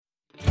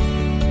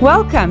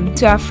Welcome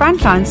to our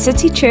Frontline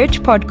City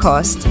Church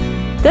podcast.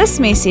 This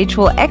message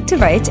will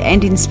activate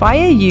and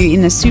inspire you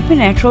in the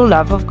supernatural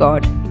love of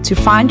God to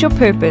find your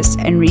purpose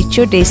and reach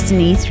your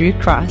destiny through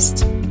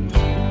Christ.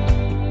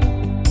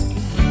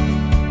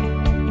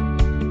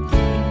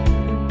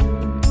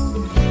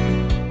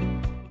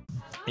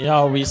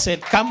 Yeah, we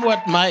said, come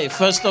what may,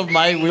 1st of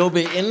May we'll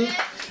be in,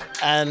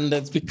 and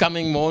it's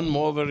becoming more and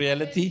more of a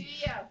reality.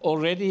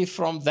 Already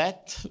from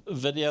that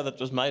video that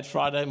was made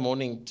Friday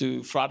morning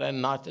to Friday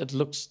night, it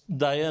looks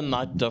day and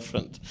night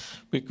different.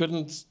 We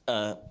couldn't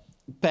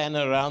pan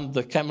around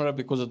the camera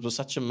because it was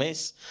such a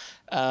mess,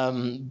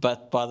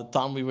 but by the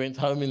time we went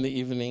home in the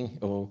evening,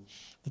 or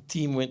the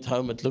team went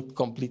home, it looked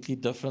completely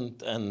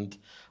different, and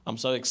I'm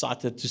so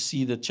excited to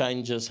see the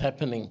changes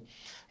happening.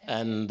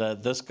 And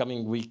this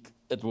coming week,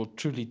 it will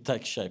truly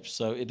take shape.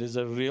 So it is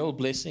a real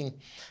blessing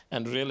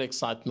and real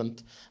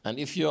excitement. And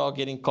if you are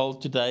getting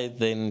cold today,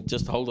 then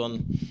just hold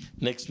on.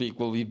 Next week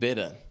will be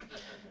better.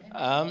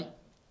 I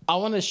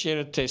want to share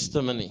a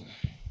testimony.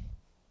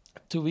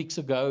 2 weeks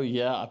ago,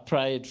 I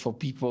prayed for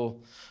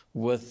people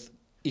with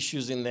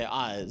issues in their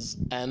eyes.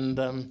 And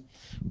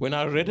when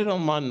I read it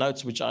on my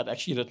notes, which I'd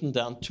actually written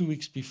down 2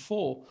 weeks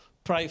before,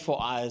 pray for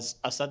eyes,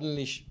 I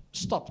suddenly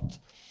stopped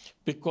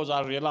because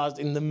I realized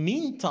in the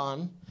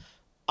meantime,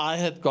 I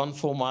had gone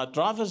for my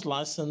driver's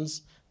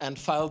license and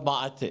failed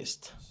my eye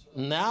test.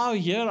 Now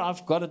here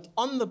I've got it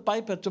on the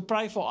paper to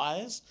pray for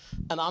eyes,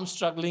 and I'm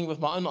struggling with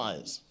my own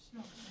eyes.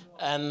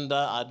 And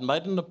I'd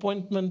made an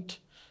appointment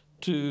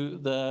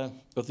with the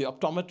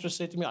optometrist.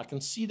 Said to me, I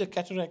can see the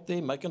cataract there,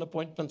 make an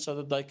appointment so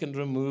that they can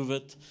remove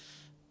it.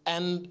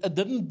 And it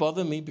didn't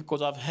bother me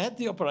because I've had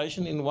the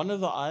operation in one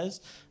of the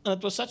eyes, and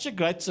it was such a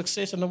great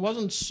success, and it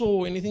wasn't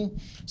sore or anything.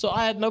 So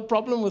I had no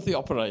problem with the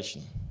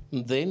operation.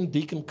 And then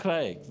Deacon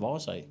Craig,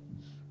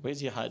 where's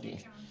he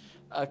hiding?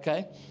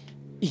 Okay.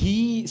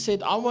 He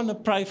said, I want to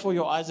pray for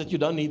your eyes that you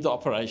don't need the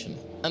operation.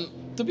 And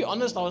to be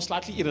honest, I was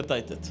slightly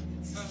irritated.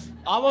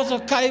 I was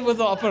okay with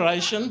the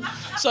operation.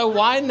 So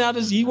why now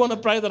does he want to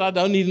pray that I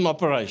don't need an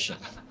operation?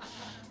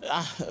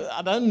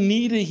 I don't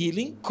need a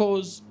healing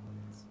because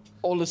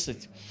all is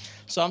it.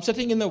 So I'm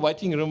sitting in the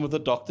waiting room with the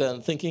doctor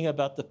and thinking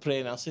about the prayer.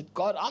 And I said,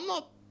 God, I'm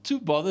not too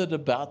bothered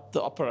about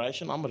the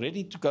operation. I'm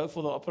ready to go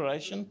for the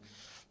operation.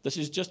 This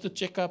is just a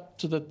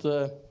checkup so that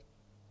the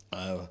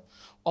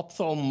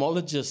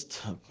ophthalmologist,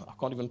 I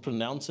can't even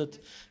pronounce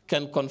it,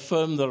 can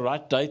confirm the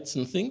right dates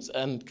and things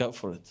and go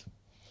for it.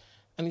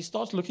 And he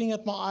starts looking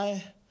at my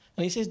eye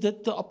and he says,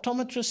 did the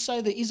optometrist say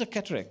there is a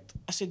cataract?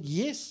 I said,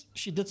 yes,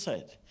 she did say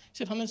it. He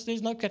said, Hannes,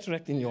 there's no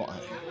cataract in your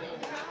eye.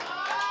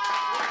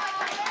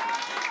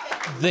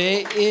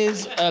 There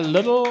is a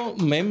little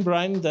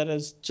membrane that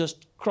has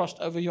just crossed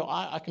over your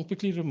eye. I can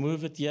quickly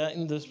remove it here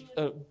in this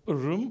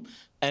room,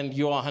 and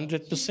you are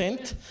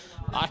 100%.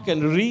 I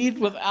can read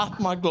without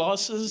my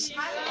glasses.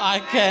 I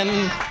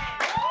can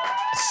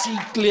see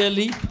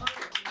clearly.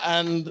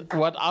 And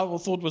what I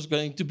thought was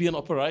going to be an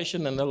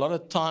operation, and a lot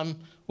of time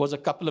was a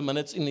couple of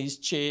minutes in his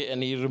chair,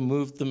 and he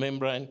removed the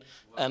membrane,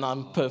 and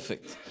I'm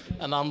perfect.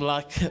 And I'm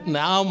like,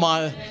 now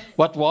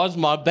what was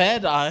my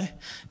bad eye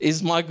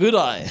is my good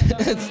eye.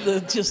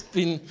 It's just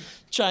been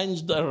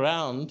changed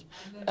around,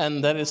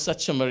 and that is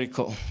such a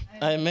miracle.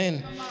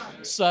 Amen.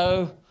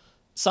 So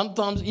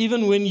sometimes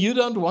even when you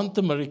don't want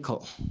the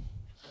miracle,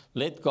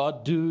 let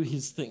God do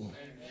his thing.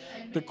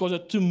 Because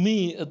to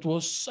me, it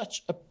was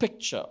such a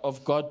picture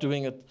of God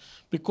doing it,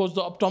 because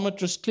the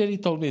optometrist clearly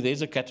told me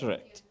there's a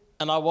cataract.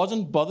 And I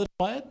wasn't bothered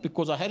by it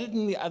because I had it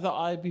in the other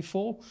eye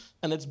before,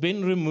 and it's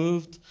been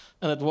removed,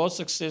 and it was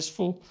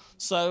successful.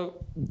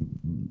 So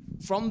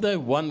from day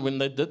one, when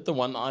they did the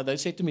one eye, they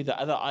said to me the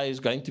other eye is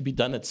going to be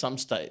done at some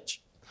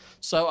stage.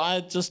 So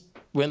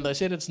when they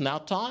said it's now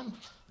time,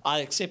 I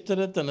accepted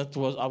it, and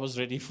I was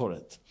ready for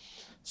it.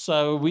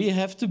 So we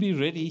have to be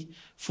ready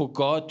for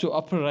God to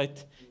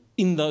operate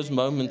in those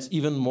moments,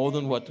 even more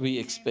than what we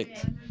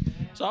expect.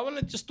 So I want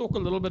to just talk a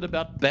little bit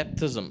about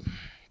baptism.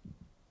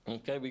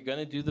 Okay, we're going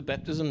to do the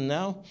baptism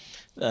now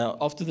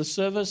after the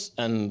service,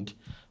 and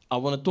I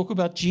want to talk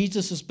about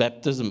Jesus'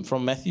 baptism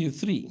from Matthew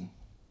 3.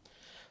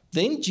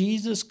 Then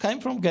Jesus came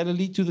from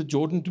Galilee to the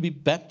Jordan to be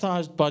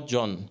baptized by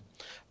John.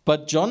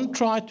 But John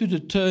tried to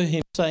deter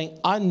him, saying,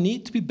 I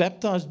need to be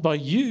baptized by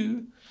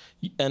you,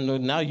 and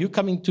now you're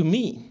coming to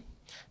me.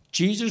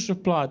 Jesus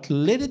replied,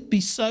 let it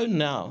be so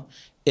now.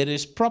 It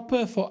is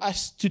proper for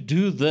us to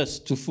do this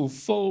to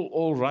fulfill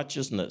all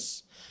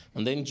righteousness.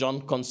 And then John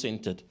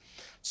consented.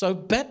 So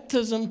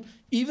baptism,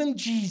 even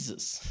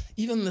Jesus,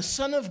 even the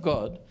Son of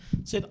God,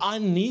 said, I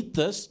need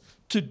this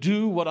to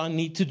do what I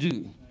need to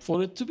do.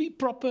 For it to be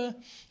proper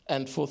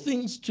and for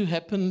things to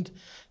happen,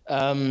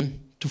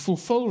 to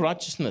fulfill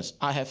righteousness,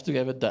 I have to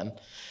have it done.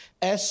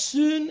 As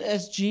soon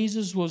as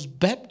Jesus was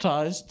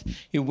baptized,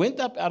 he went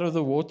up out of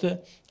the water.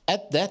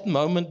 At that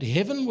moment,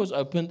 heaven was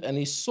opened, and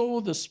he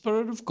saw the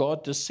Spirit of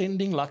God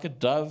descending like a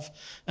dove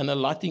and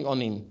alighting on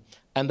him.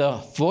 And a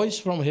voice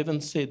from heaven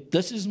said,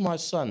 this is my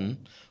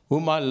Son,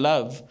 whom I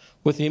love.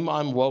 With him I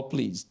am well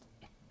pleased.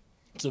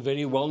 It's a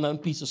very well-known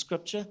piece of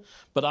scripture,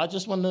 but I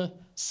just want to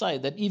say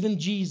that even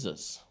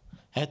Jesus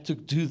had to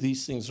do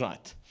these things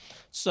right.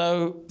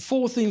 So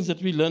 4 things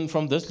that we learn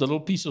from this little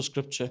piece of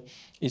scripture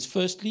is,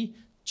 firstly,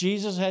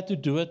 Jesus had to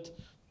do it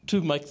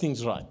to make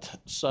things right.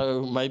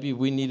 So maybe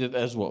we need it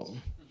as well.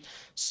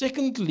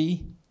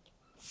 Secondly,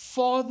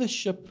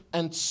 fathership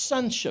and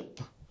sonship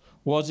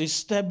was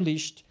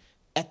established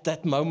at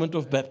that moment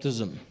of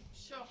baptism.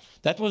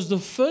 That was the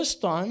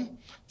first time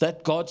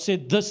that God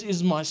said, "This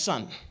is my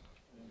son."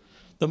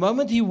 The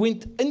moment he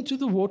went into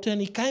the water and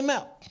he came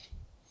out,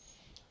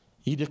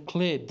 he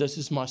declared, "This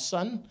is my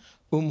son,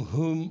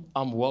 whom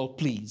I'm well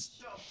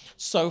pleased."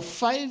 So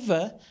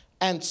favor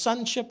and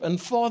sonship and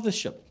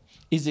fathership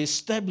is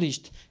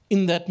established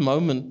in that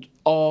moment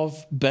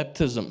of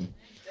baptism.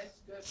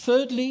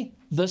 Thirdly,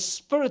 the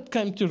Spirit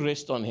came to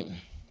rest on him.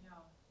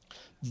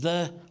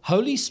 The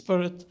Holy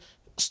Spirit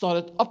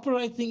started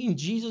operating in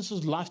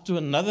Jesus' life to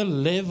another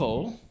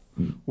level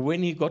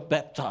when he got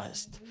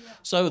baptized.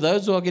 So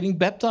those who are getting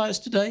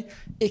baptized today,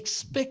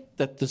 expect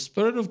that the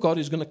Spirit of God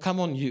is going to come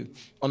on you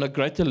on a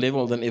greater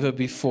level than ever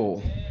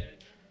before.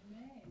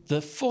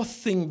 The fourth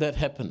thing that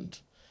happened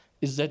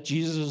is that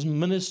Jesus'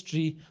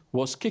 ministry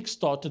was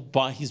kick-started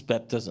by his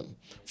baptism.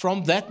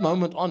 From that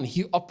moment on,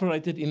 he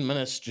operated in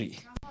ministry.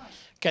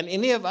 Can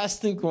any of us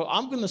think, well,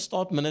 I'm going to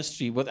start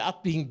ministry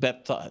without being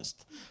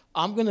baptized?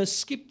 I'm going to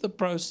skip the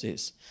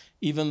process,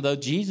 even though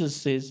Jesus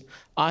says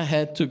I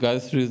had to go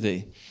through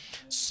there.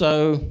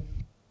 So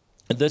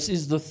this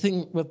is the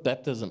thing with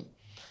baptism.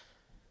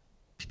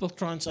 People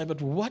try and say,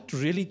 but what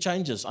really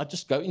changes? I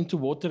just go into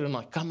water and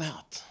I come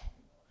out.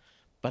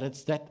 But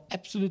it's that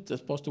absolute,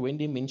 as Pastor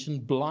Wendy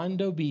mentioned,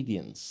 blind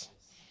obedience.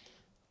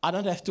 I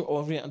don't have to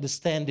already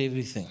understand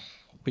everything.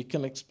 We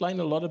can explain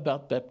a lot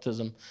about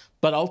baptism,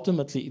 but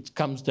ultimately it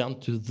comes down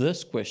to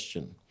this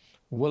question: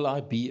 will I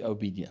be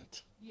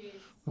obedient? Yes.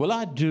 Will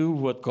I do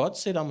what God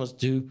said I must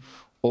do,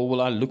 or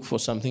will I look for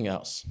something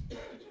else?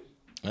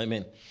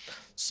 Amen.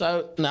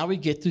 So now we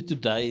get to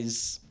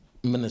today's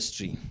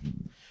ministry.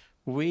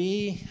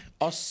 We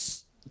are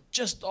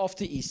just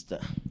after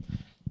Easter.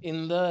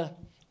 In the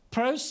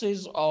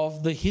process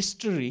of the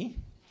history,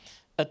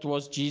 it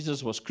was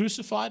Jesus was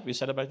crucified. We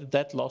celebrated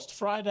that last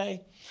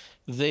Friday.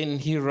 Then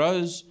he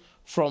rose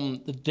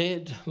from the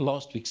dead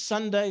last week,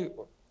 Sunday,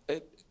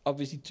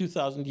 obviously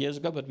 2,000 years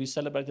ago, but we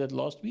celebrated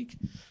last week.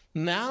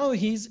 Now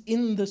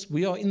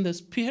we are in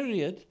this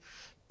period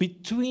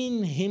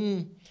between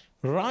him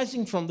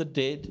rising from the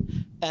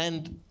dead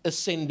and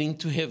ascending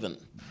to heaven.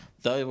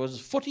 There was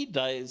 40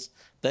 days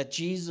that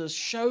Jesus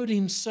showed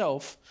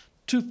himself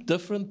to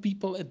different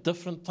people at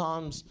different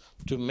times,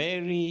 to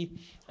Mary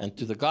and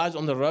to the guys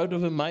on the road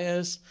of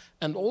Emmaus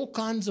and all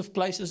kinds of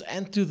places,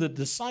 and to the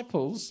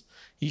disciples.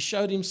 He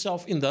showed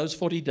himself in those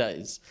 40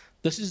 days.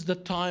 This is the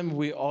time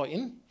we are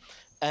in,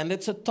 and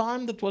it's a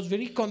time that was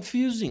very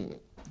confusing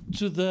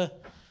to the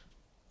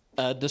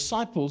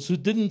disciples who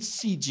didn't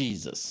see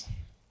Jesus.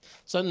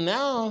 So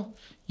now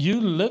you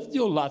lived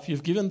your life.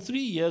 You've given 3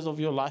 years of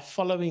your life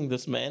following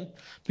this man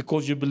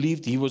because you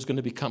believed he was going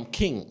to become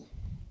king.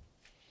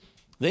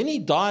 Then he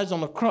dies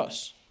on a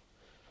cross.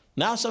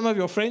 Now some of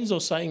your friends are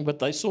saying, but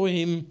they saw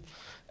him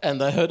and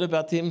they heard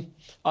about him.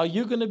 Are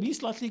you going to be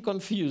slightly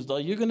confused?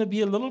 Are you going to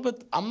be a little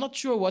bit, I'm not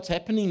sure what's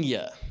happening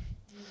here.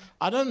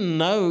 I don't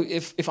know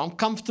if I'm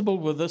comfortable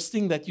with this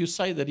thing that you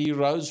say that he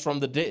rose from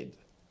the dead.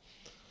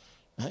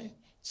 Right?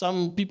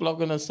 Some people are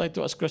going to say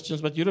to us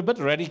Christians, but you're a bit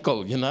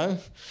radical, you know.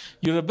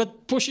 You're a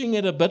bit pushing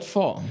it a bit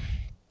far.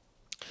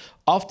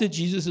 After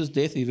Jesus'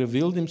 death, he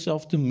revealed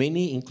himself to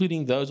many,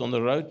 including those on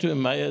the road to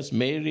Emmaus,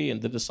 Mary and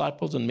the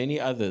disciples and many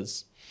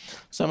others.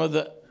 Some of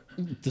the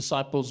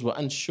disciples were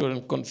unsure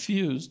and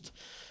confused.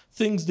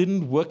 Things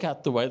didn't work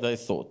out the way they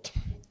thought.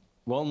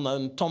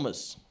 Well-known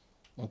Thomas,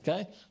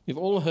 okay? We've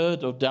all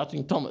heard of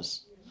doubting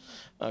Thomas,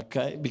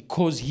 okay?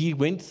 Because he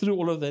went through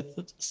all of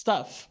that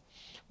stuff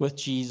with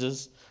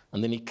Jesus,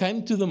 and then he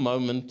came to the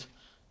moment,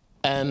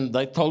 and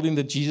they told him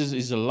that Jesus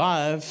is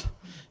alive.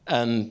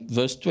 And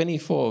verse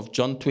 24 of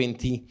John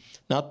 20.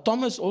 Now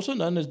Thomas, also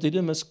known as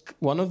Didymus,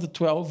 one of the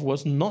 12,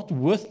 was not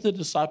with the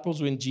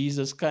disciples when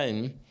Jesus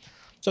came.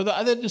 So the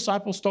other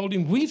disciples told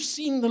him, we've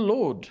seen the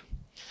Lord.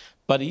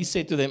 But he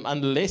said to them,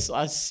 unless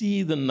I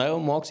see the nail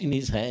marks in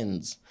his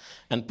hands,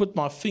 and put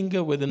my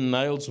finger where the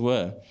nails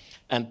were,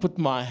 and put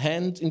my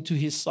hand into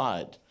his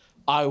side,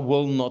 I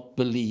will not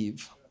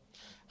believe.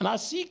 And I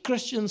see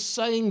Christians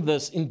saying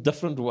this in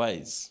different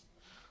ways.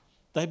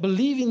 They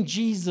believe in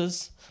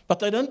Jesus, but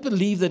they don't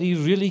believe that he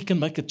really can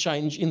make a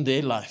change in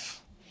their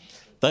life.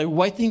 They're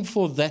waiting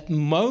for that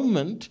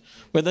moment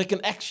where they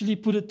can actually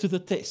put it to the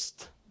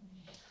test.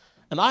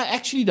 And I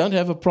actually don't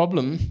have a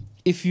problem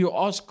if you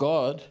ask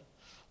God,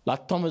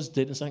 like Thomas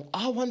did, and saying,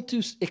 I want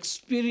to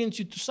experience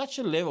you to such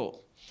a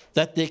level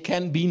that there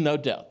can be no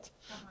doubt.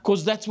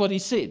 Because that's what he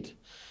said.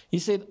 He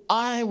said,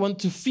 I want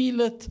to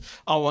feel it,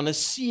 I want to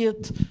see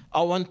it,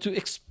 I want to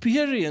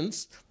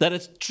experience that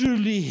it's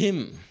truly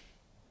him.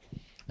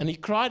 And he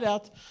cried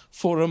out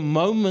for a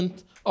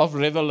moment of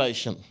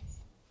revelation.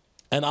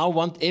 And I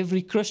want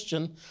every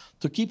Christian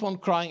to keep on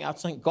crying out,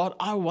 saying, God,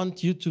 I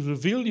want you to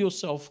reveal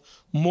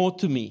yourself more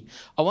to me.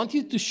 I want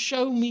you to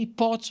show me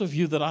parts of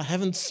you that I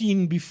haven't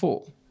seen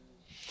before.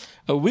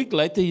 A week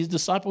later, his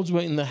disciples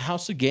were in the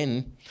house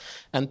again,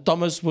 and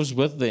Thomas was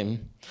with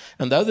them.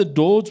 And though the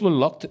doors were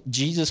locked,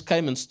 Jesus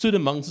came and stood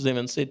amongst them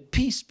and said,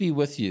 peace be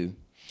with you.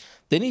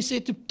 Then he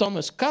said to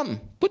Thomas,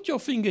 come, put your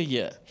finger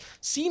here.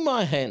 See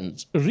my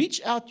hands.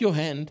 Reach out your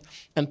hand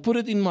and put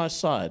it in my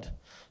side.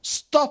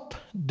 Stop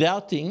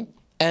doubting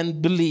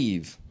and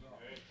believe.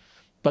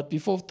 But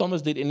before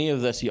Thomas did any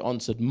of this, he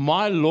answered,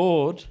 my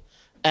Lord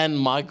and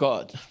my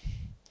God.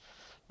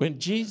 When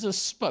Jesus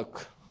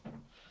spoke,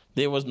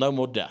 there was no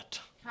more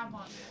doubt.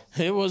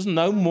 There was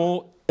no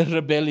more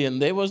rebellion.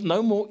 There was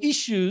no more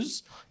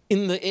issues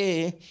in the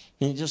air.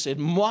 And he just said,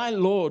 my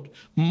Lord,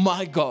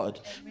 my God.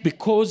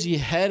 Because he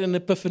had an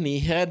epiphany.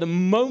 He had a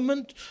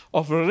moment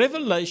of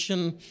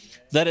revelation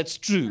that it's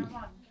true.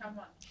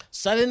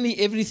 Suddenly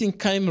everything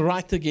came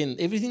right again.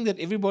 Everything that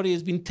everybody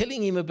has been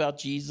telling him about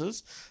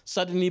Jesus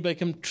suddenly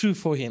became true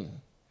for him.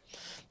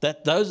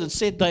 That those that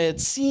said they had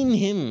seen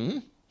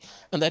him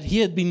and that he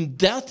had been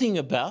doubting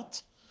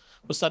about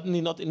was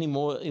suddenly not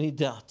anymore any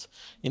doubt.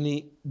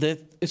 That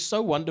is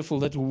so wonderful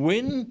that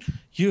when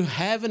you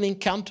have an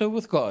encounter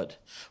with God,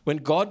 when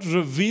God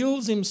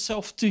reveals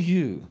himself to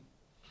you,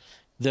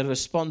 the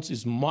response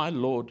is, my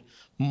Lord,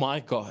 my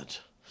God.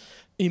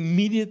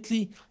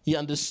 Immediately he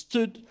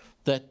understood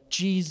that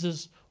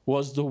Jesus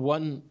was the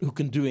one who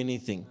can do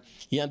anything.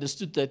 He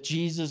understood that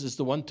Jesus is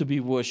the one to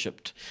be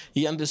worshipped.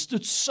 He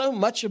understood so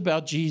much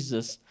about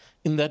Jesus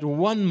in that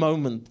one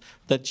moment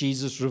that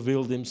Jesus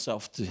revealed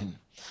himself to him.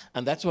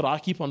 And that's what I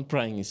keep on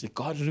praying. Is that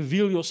God,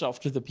 reveal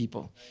yourself to the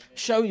people.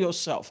 Show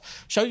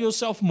yourself. Show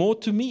yourself more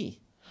to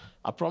me.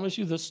 I promise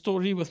you, the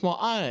story with my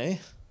eye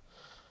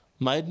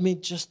made me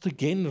just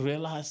again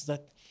realize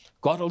that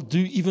God will do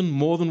even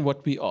more than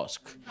what we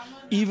ask.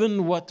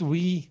 Even what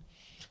we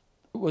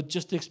were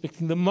just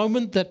expecting. The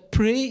moment that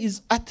prayer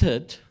is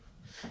uttered,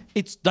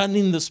 it's done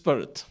in the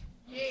Spirit.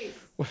 Yes.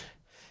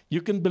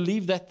 You can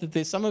believe that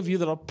there's some of you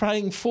that are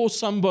praying for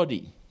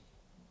somebody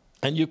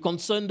and you're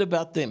concerned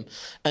about them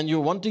and you're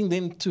wanting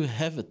them to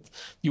have it.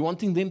 You're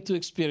wanting them to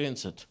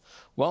experience it.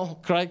 Well,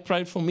 Craig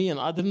prayed for me and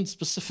I didn't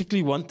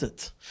specifically want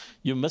it.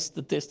 You missed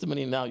the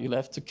testimony now. You'll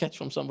have to catch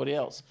from somebody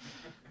else.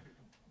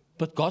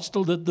 But God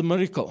still did the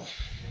miracle.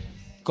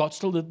 God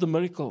still did the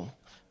miracle.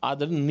 I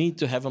didn't need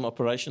to have an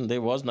operation.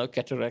 There was no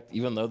cataract,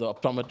 even though the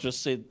optometrist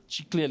said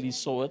she clearly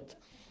saw it.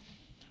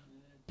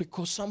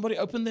 Because somebody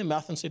opened their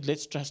mouth and said,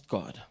 let's trust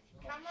God.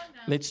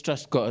 Let's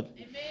trust God.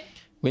 Amen.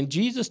 When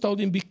Jesus told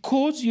him,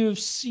 because you have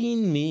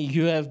seen me,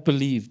 you have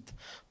believed.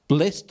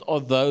 Blessed are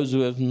those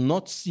who have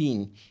not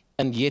seen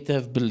and yet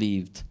have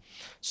believed.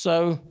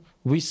 So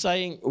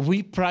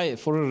we pray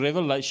for a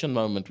revelation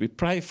moment. We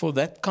pray for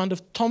that kind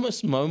of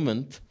Thomas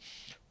moment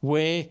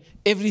where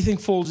everything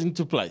falls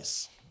into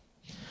place.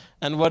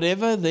 And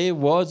whatever there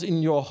was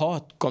in your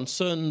heart,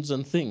 concerns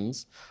and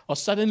things, are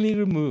suddenly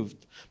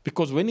removed.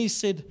 Because when he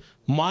said,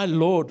 my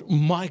Lord,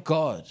 my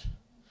God,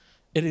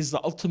 it is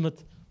the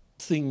ultimate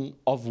thing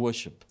of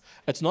worship.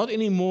 It's not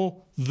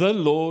anymore the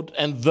Lord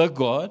and the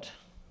God.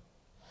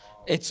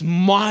 It's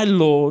my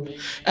Lord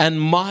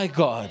and my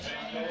God.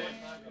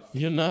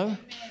 You know,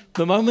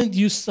 the moment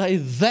you say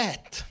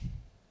that,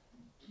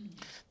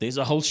 there's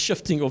a whole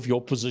shifting of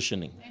your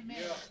positioning.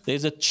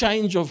 There's a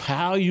change of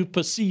how you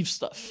perceive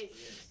stuff.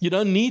 You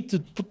don't need to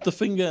put the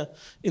finger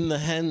in the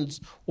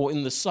hands or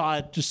in the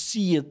side to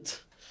see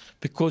it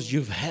because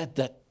you've had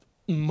that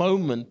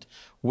moment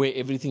where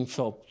everything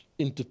fell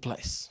into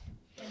place.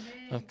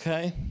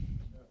 Okay?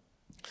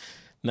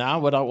 Now,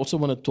 what I also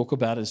want to talk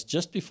about is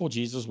just before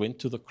Jesus went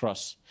to the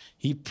cross,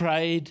 he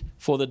prayed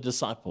for the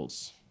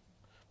disciples.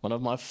 One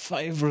of my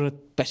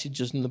favorite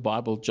passages in the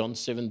Bible, John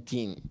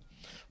 17,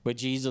 where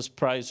Jesus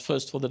prays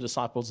first for the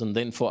disciples and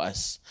then for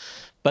us.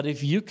 But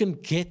if you can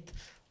get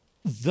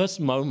this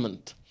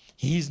moment,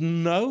 he's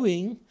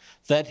knowing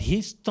that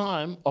his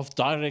time of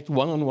direct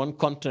one-on-one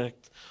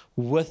contact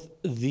with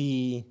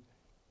the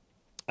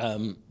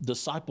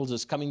disciples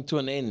is coming to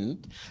an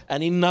end,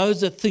 and he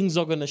knows that things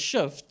are going to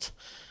shift,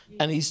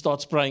 and he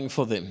starts praying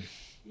for them.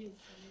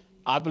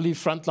 I believe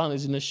Frontline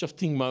is in a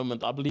shifting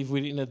moment. I believe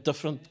we're in a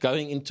different,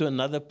 going into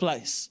another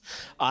place.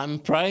 I'm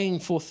praying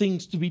for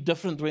things to be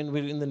different when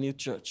we're in the new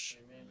church.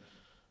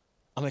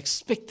 I'm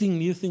expecting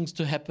new things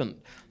to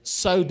happen.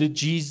 So did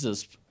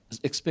Jesus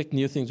expect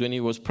new things when he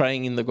was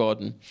praying in the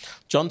garden.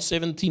 John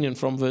 17 and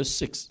from verse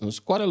 6. It's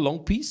quite a long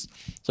piece,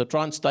 so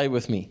try and stay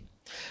with me.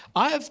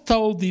 I have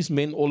told these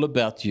men all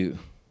about you.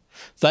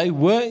 They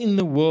were in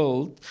the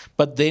world,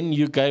 but then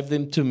you gave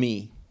them to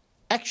me.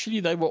 Actually,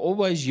 they were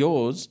always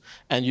yours,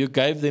 and you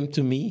gave them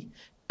to me,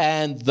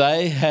 and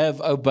they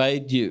have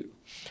obeyed you.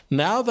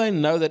 Now they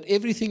know that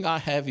everything I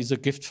have is a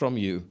gift from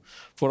you,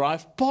 for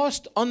I've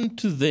passed on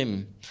to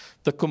them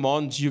the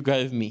commands you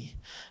gave me,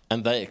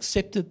 and they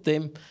accepted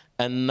them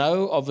and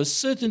know of a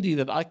certainty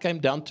that I came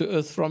down to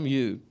earth from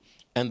you,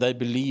 and they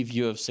believe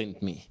you have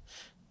sent me.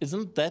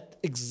 Isn't that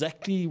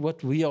exactly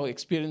what we are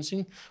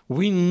experiencing?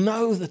 We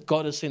know that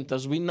God has sent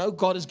us. We know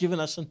God has given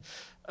us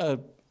a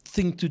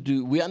thing to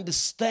do. We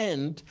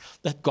understand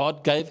that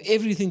God gave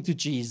everything to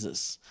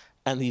Jesus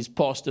and He's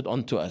passed it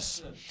on to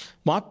us.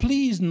 My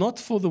plea is not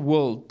for the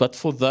world, but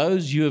for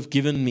those you have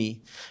given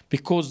me,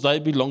 because they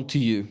belong to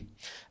you.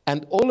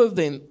 And all of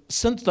them,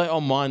 since they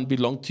are mine,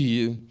 belong to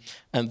you,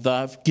 and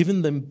they've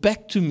given them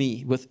back to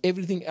me with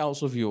everything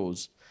else of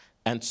yours.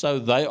 And so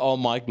they are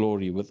my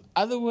glory. With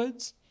other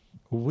words,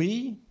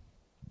 we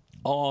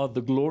are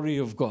the glory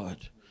of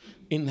God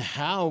in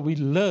how we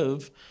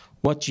live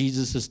what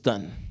Jesus has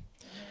done.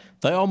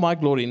 They are my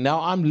glory.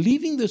 Now I'm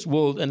leaving this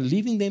world and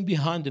leaving them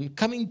behind and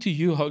coming to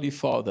you, Holy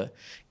Father.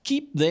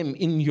 Keep them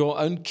in your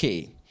own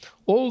care,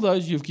 all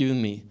those you've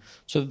given me,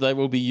 so that they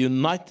will be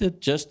united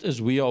just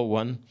as we are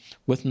one,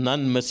 with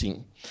none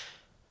missing.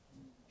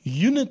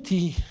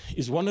 Unity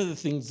is one of the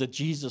things that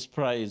Jesus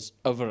prays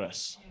over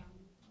us.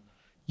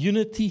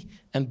 Unity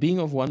and being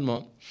of one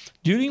mind.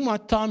 During my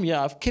time here,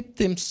 I've kept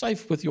them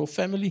safe with your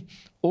family.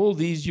 All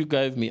these you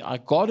gave me. I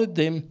guarded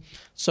them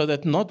so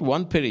that not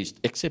one perished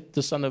except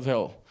the son of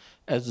hell,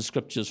 as the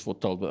scriptures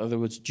foretold. In other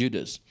words,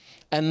 Judas.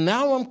 And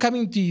now I'm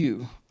coming to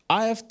you.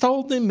 I have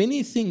told them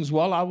many things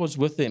while I was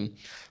with them,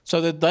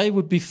 so that they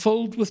would be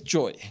filled with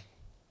joy.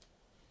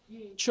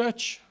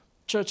 Church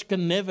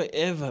can never,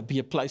 ever be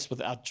a place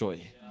without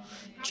joy.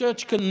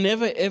 Church can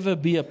never, ever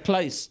be a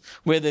place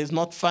where there's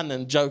not fun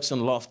and jokes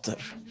and laughter.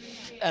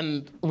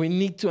 And we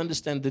need to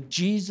understand that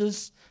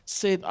Jesus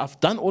said, I've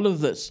done all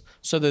of this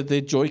so that their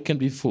joy can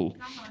be full.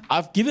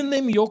 I've given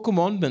them your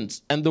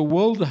commandments, and the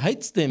world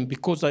hates them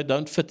because they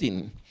don't fit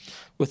in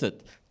with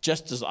it,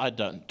 just as I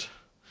don't.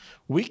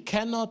 We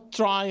cannot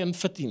try and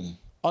fit in.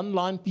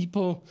 Online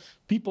people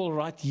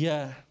right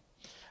here.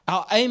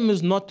 Our aim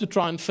is not to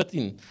try and fit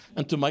in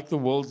and to make the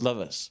world love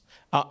us.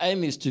 Our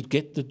aim is to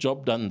get the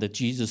job done that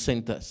Jesus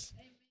sent us.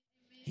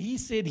 He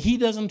said He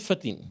doesn't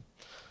fit in.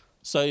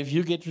 So if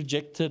you get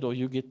rejected or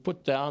you get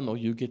put down or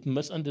you get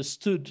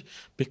misunderstood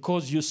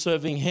because you're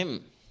serving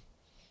Him,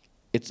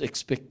 it's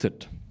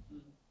expected.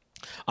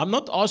 I'm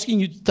not asking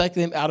you to take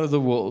them out of the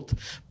world,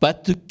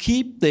 but to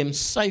keep them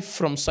safe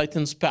from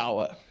Satan's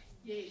power.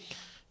 Yes.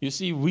 You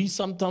see, we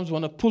sometimes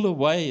want to pull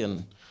away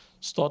and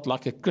start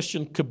like a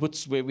Christian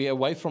kibbutz where we're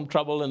away from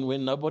trouble and where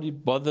nobody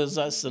bothers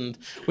us and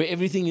where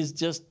everything is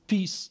just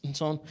peace and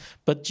so on.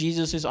 But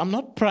Jesus says, I'm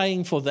not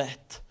praying for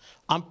that.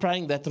 I'm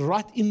praying that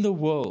right in the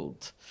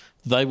world,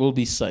 they will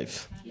be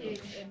safe. Yes.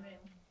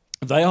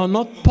 They are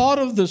not part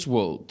of this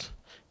world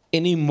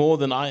any more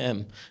than I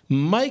am.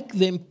 Make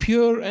them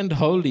pure and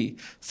holy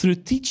through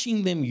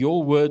teaching them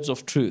your words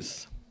of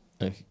truth.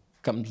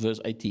 Comes verse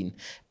 18.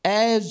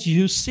 As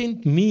you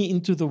sent me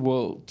into the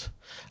world,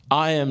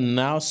 I am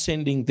now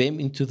sending them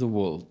into the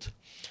world.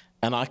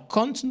 And I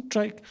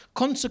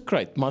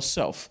consecrate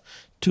myself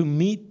to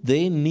meet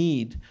their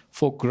need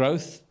for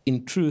growth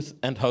in truth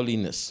and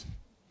holiness.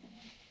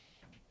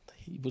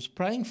 He was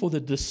praying for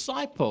the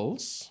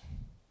disciples,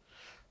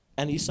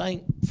 and he's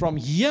saying, from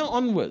here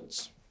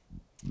onwards,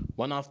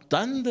 when I've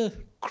done the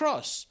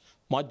cross,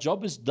 my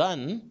job is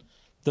done.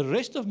 The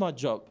rest of my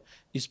job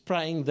is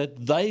praying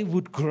that they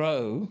would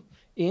grow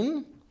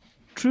in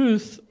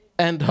truth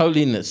and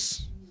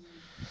holiness.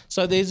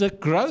 So there's a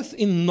growth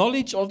in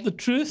knowledge of the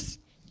truth.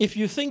 If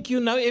you think you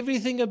know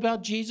everything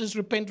about Jesus,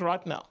 repent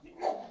right now.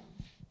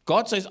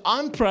 God says,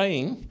 I'm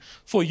praying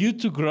for you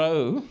to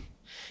grow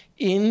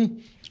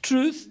in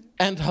truth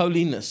and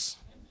holiness.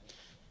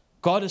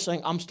 God is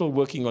saying, I'm still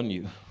working on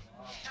you.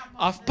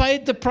 I've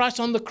paid the price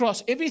on the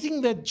cross.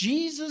 Everything that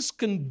Jesus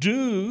can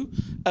do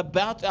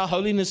about our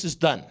holiness is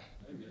done.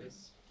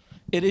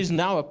 It is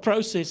now a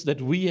process that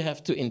we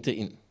have to enter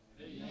in.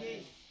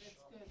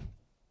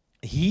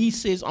 He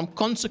says, I'm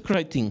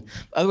consecrating. In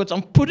other words,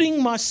 I'm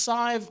putting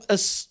myself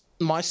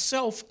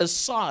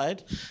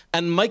aside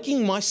and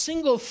making my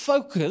single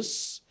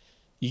focus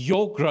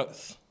your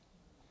growth.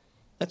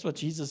 That's what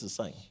Jesus is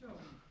saying.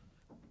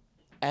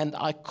 And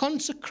I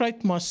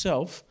consecrate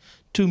myself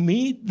to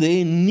meet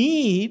their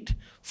need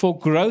for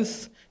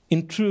growth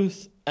in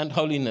truth and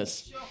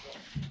holiness.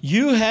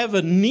 You have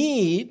a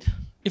need.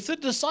 If the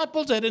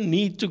disciples had a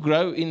need to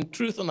grow in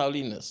truth and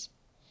holiness,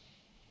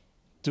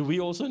 do we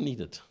also need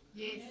it?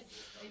 Yes.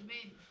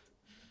 Amen.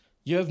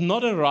 You have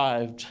not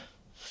arrived.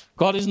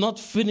 God is not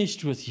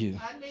finished with you.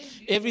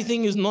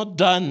 Everything is not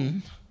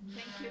done.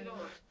 Thank you,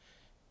 Lord.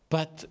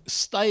 But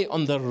stay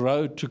on the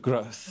road to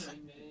growth.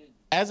 Amen.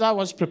 As I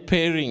was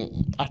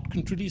preparing, I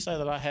can truly say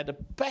that I had a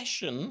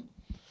passion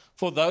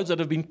for those that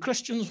have been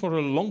Christians for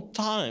a long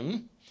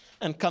time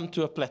and come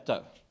to a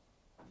plateau.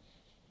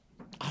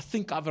 I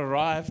think I've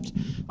arrived.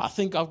 I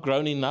think I've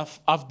grown enough.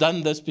 I've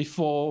done this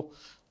before.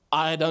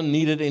 I don't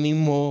need it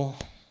anymore.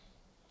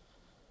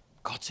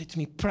 God said to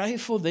me, pray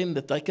for them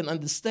that they can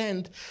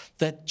understand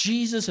that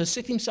Jesus has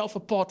set himself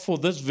apart for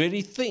this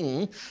very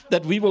thing,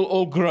 that we will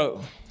all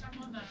grow.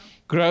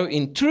 Grow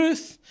in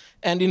truth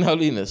and in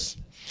holiness.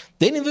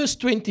 Then in verse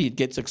 20, it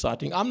gets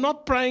exciting. I'm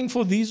not praying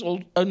for these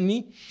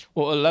only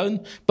or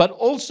alone, but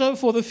also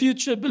for the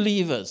future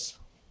believers.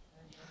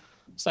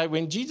 Say,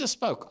 when Jesus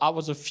spoke, I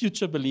was a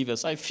future believer.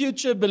 Say,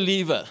 future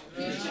believer.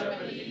 Future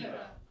believer.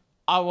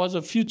 I was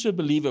a future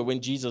believer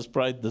when Jesus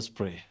prayed this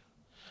prayer.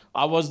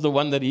 I was the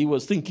one that he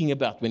was thinking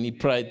about when he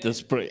prayed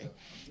this prayer.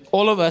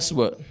 All of us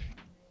were.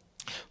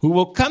 Who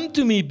will come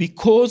to me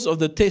because of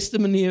the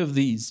testimony of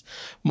these.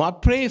 My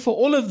prayer for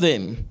all of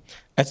them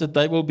is that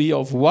they will be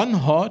of one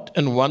heart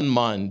and one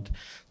mind,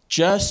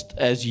 just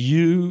as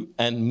you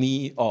and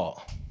me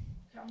are.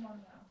 Come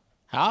on now.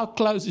 How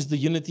close is the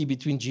unity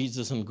between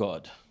Jesus and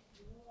God?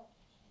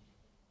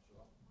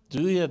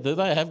 Do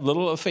they have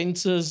little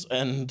offenses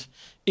and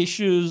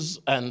issues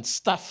and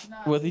stuff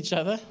with each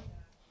other?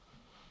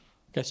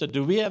 Okay, so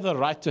do we have the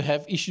right to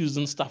have issues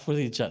and stuff with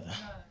each other?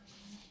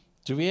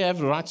 Do we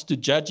have rights to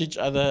judge each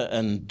other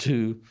and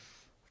to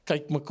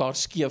kyk mekaar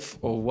skeef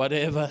or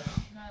whatever?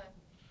 No.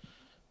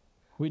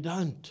 We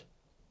don't.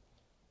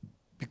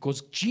 Because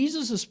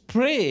Jesus'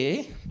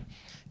 prayer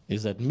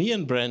is that me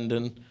and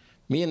Brandon,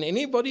 me and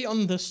anybody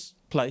on this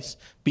place,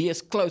 be as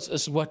close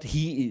as what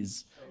he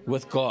is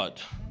with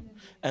God.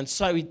 And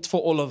so it's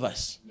for all of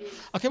us.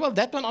 Okay, well,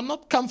 that one, I'm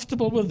not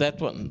comfortable with that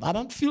one. I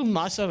don't feel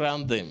nice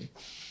around them.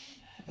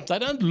 They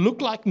don't look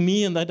like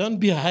me and they don't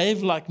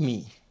behave like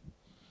me.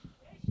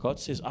 God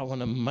says, I want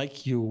to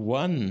make you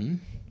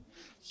one,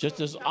 just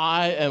as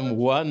I am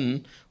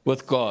one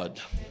with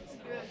God.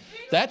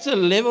 That's a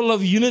level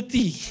of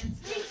unity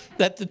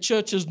that the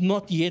church has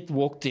not yet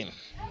walked in.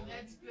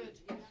 That's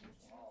good.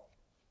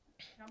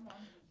 Come on.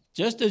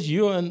 Just as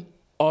you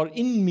are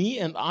in me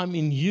and I'm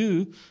in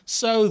you,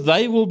 so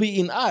they will be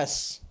in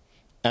us,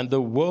 and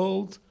the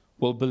world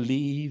will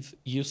believe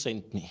you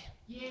sent me.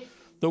 Yes.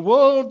 The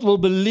world will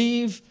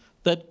believe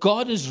that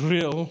God is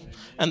real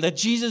and that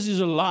Jesus is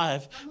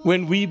alive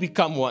when we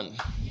become one.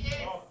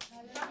 Yes.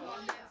 Come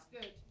on. That's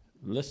good.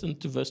 Listen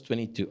to verse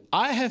 22.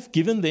 I have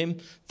given them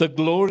the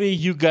glory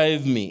you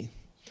gave me.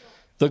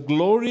 The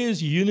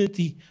glorious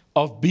unity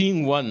of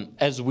being one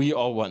as we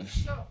are one.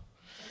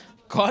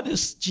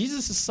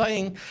 Jesus is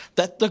saying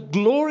that the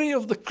glory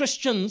of the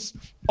Christians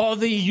are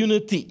the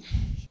unity.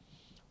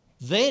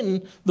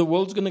 Then the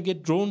world's going to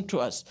get drawn to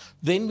us.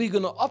 Then we're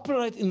going to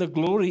operate in the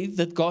glory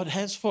that God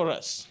has for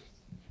us.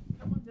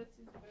 Come on, that's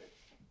his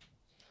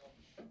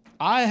word.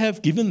 I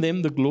have given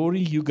them the glory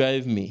you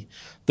gave me,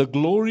 the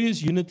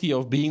glorious unity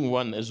of being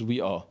one as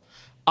we are.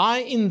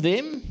 I in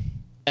them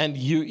and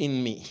you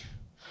in me.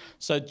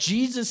 So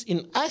Jesus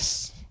in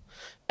us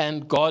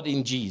and God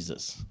in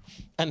Jesus.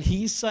 And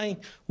he's saying,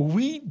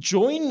 we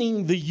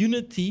joining the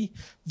unity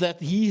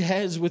that he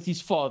has with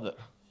his Father.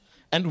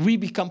 And we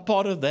become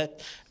part of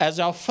that as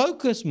our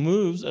focus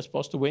moves, as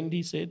Pastor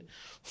Wendy said,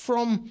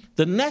 from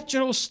the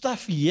natural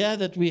stuff here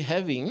that we're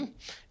having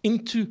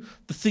into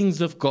the things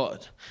of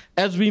God.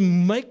 As we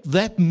make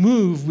that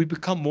move, we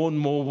become more and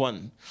more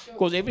one.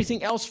 Because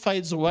everything else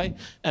fades away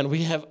and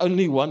we have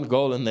only one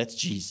goal, and that's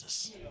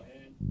Jesus.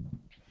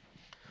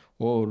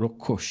 Oh,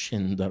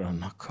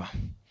 Rokoshendaranaka.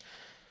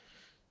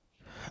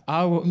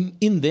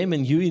 In them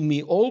and you in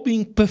me, all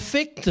being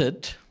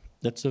perfected.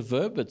 That's a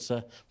verb, it's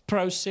a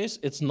process,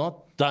 it's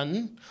not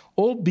done.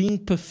 All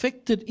being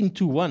perfected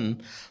into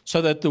one,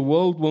 so that the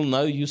world will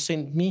know you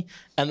sent me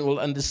and will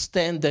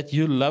understand that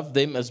you love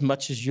them as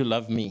much as you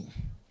love me.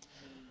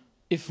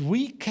 If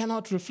we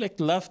cannot reflect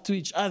love to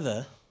each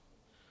other,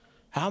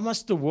 how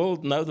must the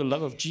world know the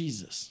love of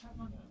Jesus?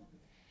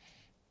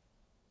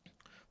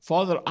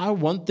 Father, I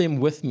want them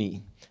with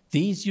me.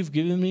 These you've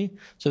given me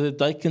so that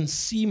they can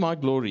see my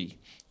glory.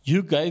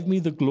 You gave me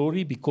the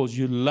glory because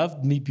you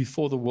loved me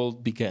before the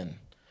world began.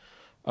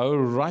 O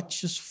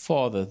righteous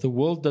Father, the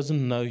world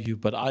doesn't know you,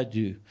 but I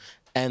do.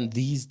 And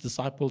these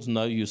disciples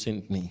know you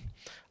sent me.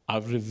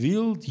 I've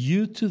revealed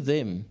you to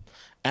them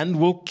and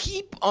will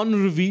keep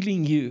on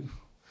revealing you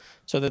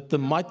so that the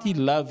mighty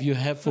love you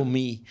have for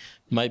me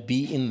may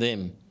be in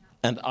them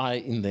and I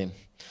in them.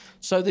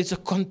 So there's a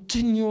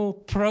continual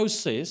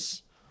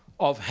process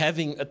of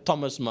having a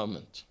Thomas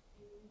moment.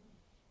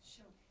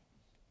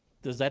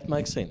 Does that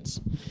make sense?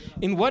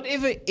 In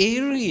whatever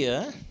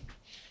area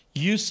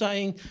you're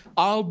saying,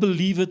 I'll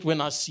believe it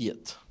when I see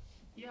it.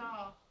 Yeah.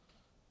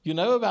 You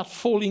know about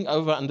falling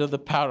over under the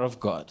power of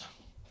God.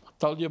 I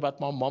told you about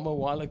my mom a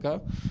while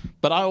ago.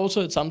 But I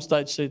also at some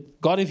stage said,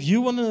 God, if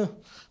you want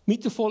me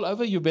to fall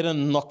over, you better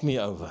knock me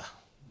over.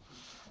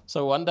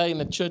 So one day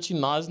in a church in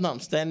Neisner, I'm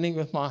standing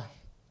with my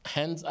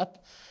hands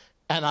up,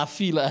 and I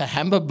feel a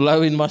hammer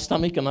blow in my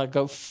stomach, and I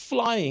go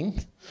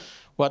flying.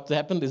 What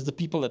happened is the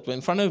people that were in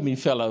front of me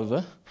fell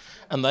over,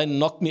 and they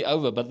knocked me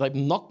over. But they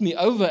knocked me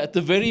over at the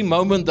very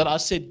moment that I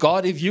said,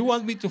 God, if you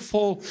want me to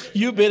fall,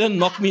 you better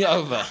knock me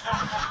over.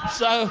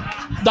 So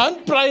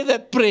don't pray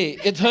that prayer.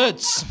 It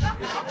hurts.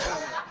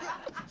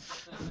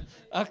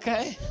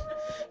 Okay?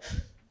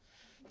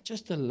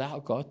 Just allow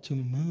God to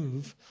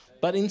move.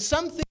 But in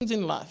some things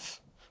in life,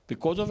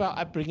 because of our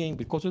upbringing,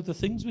 because of the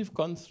things we've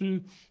gone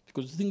through,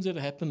 because of the things that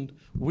have happened,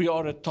 we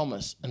are at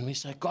Thomas. And we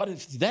say, God,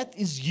 if that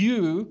is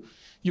you,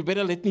 you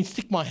better let me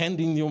stick my hand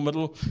in your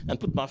middle and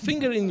put my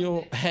finger in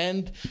your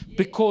hand,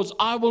 because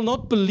I will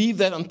not believe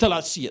that until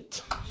I see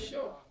it.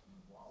 Sure.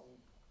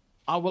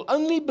 I will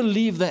only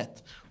believe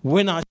that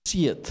when I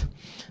see it.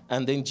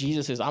 And then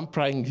Jesus says, I'm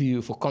praying for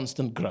you for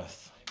constant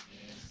growth.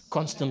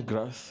 Constant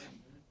growth.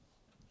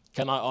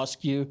 Can I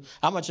ask you,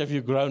 how much have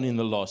you grown in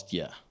the last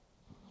year?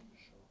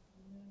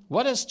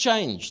 What has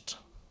changed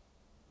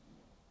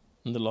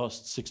in the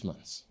last 6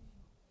 months?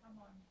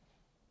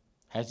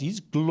 Has His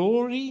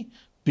glory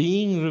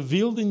being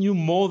revealed in you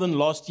more than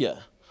last year?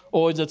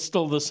 Or is it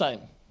still the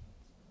same?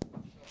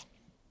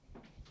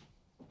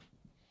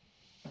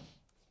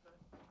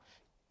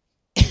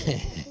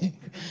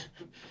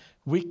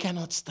 We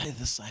cannot stay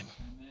the same.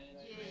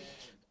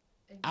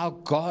 Our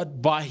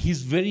God, by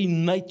His very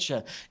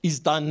nature, is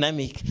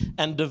dynamic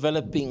and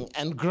developing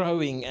and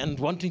growing and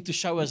wanting to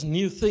show us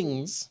new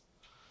things.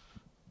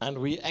 And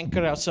we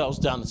anchor ourselves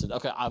down and say,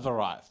 okay, I've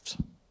arrived.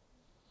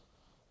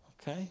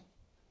 Okay?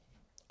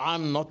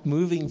 I'm not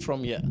moving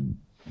from here.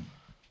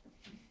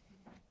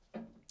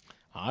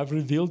 I've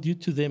revealed you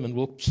to them and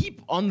will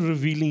keep on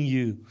revealing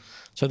you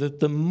so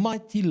that the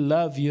mighty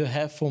love you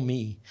have for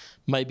me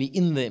may be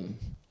in them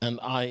and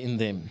I in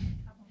them.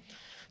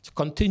 It's a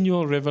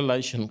continual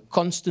revelation,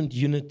 constant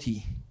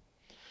unity,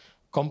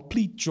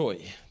 complete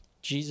joy.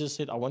 Jesus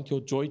said, I want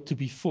your joy to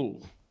be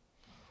full.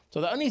 So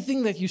the only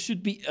thing that you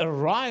should be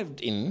arrived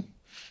in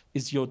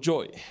is your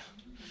joy.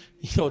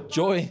 Your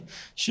joy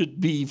should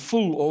be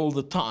full all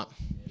the time.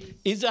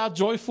 Is our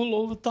joy full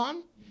all the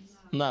time?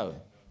 No.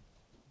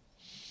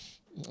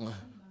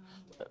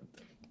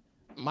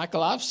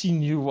 Michael, I've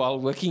seen you while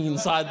working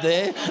inside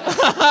there.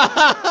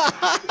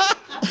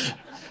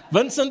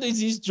 Vincent, is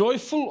his joy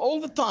full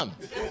all the time?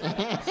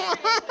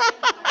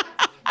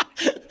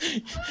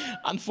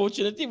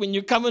 Unfortunately, when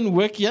you come and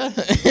work here,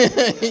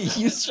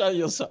 you show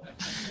yourself.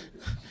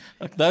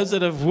 Like those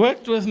that have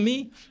worked with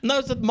me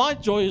knows that my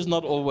joy is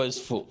not always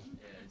full.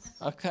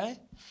 Okay?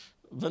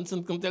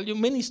 Vincent can tell you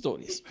many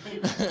stories.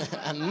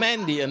 And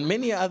Mandy and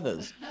many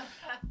others.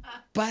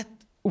 But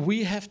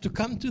we have to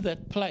come to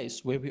that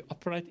place where we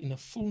operate in a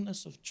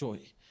fullness of joy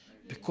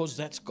because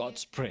that's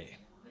God's prayer.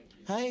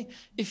 Hey,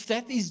 if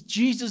that is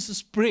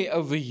Jesus' prayer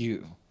over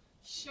you,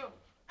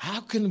 how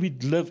can we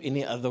live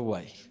any other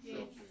way?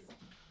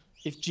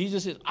 If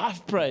Jesus says,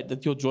 I've prayed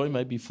that your joy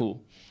may be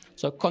full.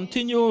 So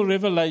continual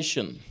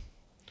revelation,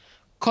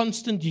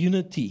 constant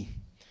unity,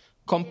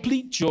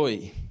 complete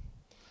joy,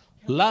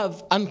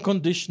 love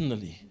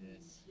unconditionally.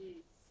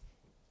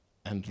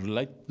 And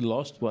the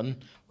last one,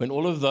 when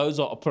all of those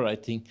are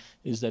operating,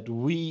 is that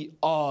we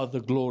are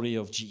the glory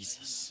of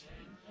Jesus.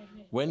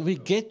 When we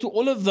get to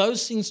all of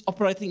those things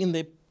operating in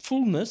their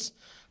fullness,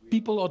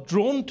 people are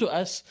drawn to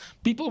us.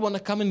 People want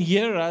to come and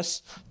hear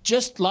us,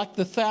 just like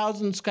the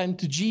thousands came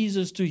to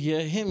Jesus to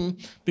hear Him,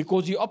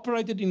 because He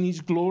operated in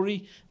His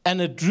glory and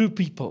it drew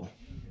people.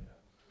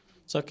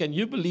 So can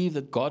you believe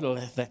that God will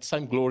have that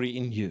same glory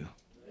in you?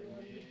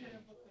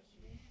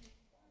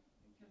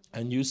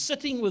 And you're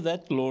sitting with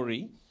that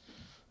glory,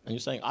 and you're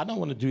saying, I don't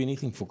want to do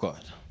anything for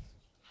God.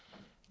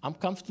 I'm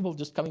comfortable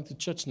just coming to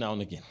church now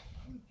and again.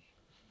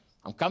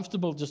 I'm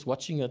comfortable just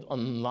watching it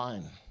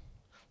online.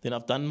 Then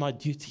I've done my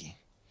duty.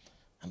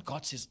 And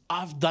God says,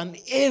 I've done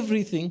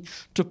everything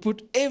to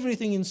put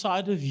everything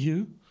inside of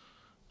you,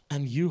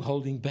 and you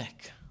holding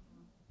back.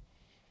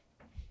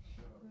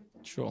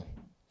 Sure.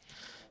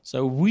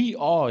 So we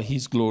are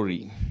His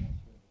glory.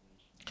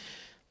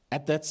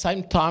 At that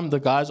same time,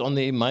 the guys on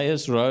the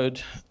Emmaus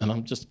Road, and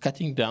I'm just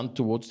cutting down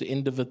towards the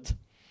end of it,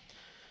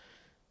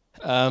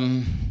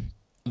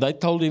 they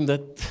told him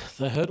that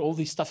they heard all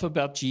this stuff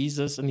about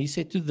Jesus, and he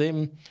said to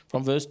them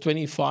from verse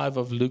 25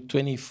 of Luke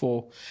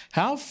 24,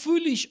 how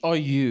foolish are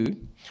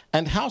you,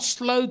 and how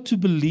slow to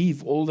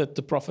believe all that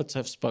the prophets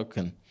have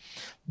spoken?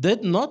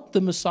 Did not the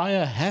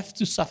Messiah have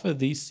to suffer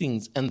these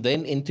things and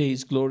then enter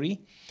His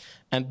glory?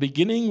 And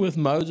beginning with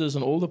Moses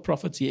and all the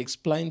prophets, He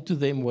explained to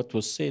them what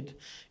was said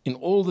in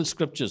all the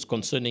scriptures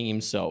concerning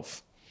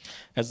Himself.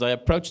 As they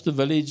approached the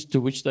village to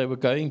which they were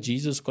going,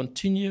 Jesus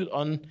continued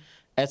on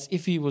as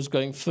if He was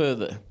going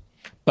further.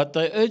 But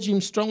they urged Him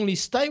strongly,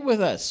 stay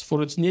with us,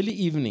 for it's nearly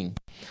evening.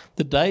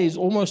 The day is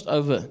almost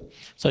over.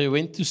 So He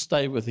went to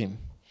stay with Him.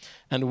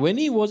 And when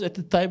He was at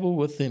the table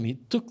with them, He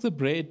took the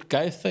bread,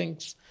 gave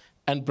thanks,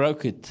 and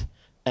broke it,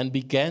 and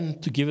began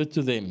to give it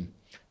to them.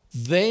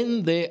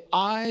 Then their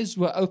eyes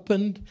were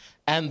opened,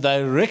 and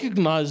they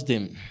recognized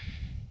Him.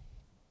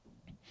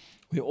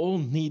 We all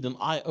need an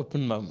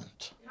eye-open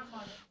moment.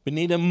 We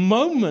need a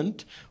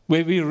moment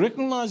where we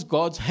recognize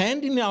God's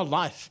hand in our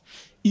life,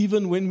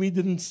 even when we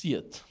didn't see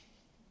it.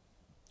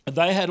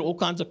 They had all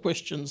kinds of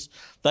questions.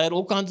 They had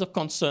all kinds of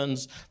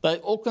concerns. They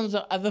had all kinds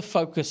of other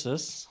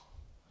focuses.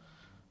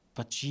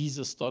 But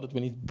Jesus started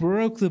when He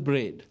broke the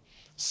bread.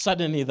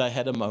 Suddenly they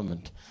had a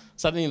moment.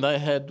 Suddenly they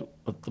had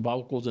what the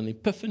Bible calls an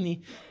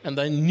epiphany, and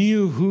they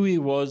knew who He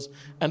was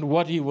and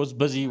what He was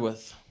busy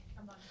with.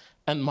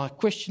 And my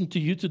question to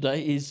you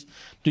today is,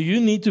 do you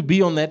need to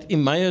be on that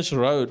Emmaus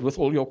Road with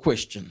all your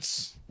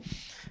questions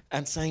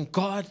and saying,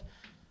 God,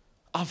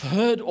 I've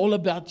heard all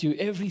about you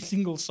every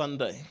single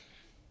Sunday.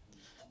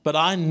 but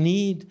I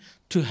need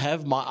to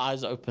have my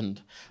eyes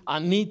opened. I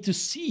need to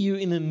see you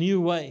in a new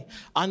way.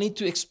 I need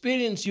to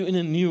experience you in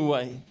a new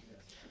way.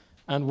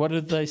 And what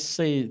did they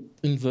say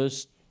in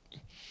verse?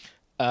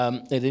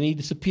 And then he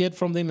disappeared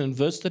from them in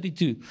verse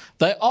 32.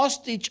 They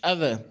asked each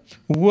other,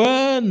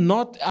 were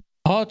not our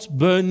hearts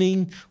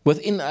burning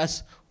within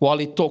us while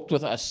he talked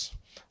with us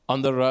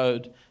on the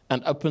road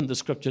and opened the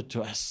scripture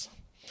to us?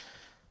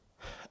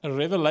 A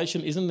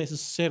revelation isn't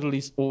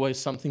necessarily always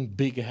something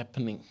big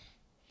happening,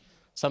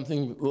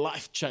 something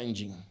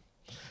life-changing.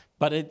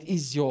 But it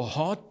is your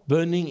heart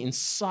burning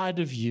inside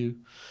of you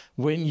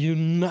when you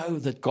know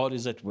that God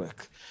is at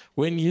work.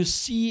 When you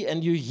see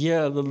and you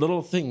hear the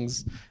little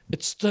things,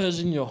 it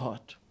stirs in your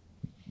heart.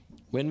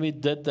 When we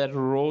did that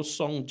raw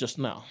song just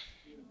now,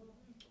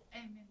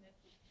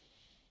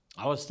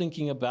 I was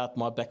thinking about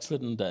my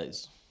backslidden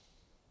days.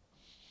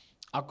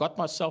 I got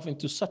myself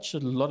into such a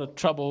lot of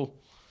trouble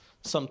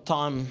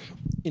sometime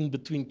in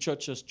between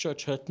churches.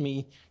 Church hurt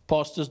me.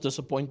 Pastors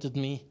disappointed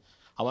me.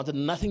 I wanted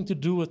nothing to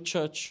do with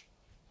church.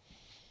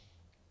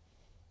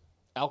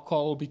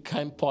 Alcohol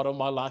became part of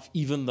my life,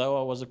 even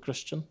though I was a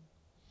Christian.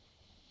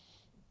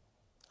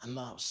 And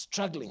I was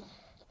struggling.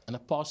 And a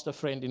pastor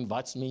friend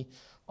invites me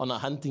on a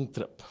hunting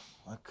trip.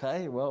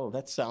 Okay, well,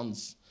 that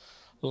sounds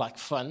like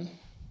fun.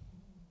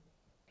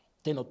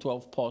 10 or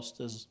 12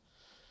 pastors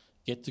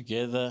get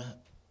together,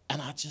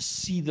 and I just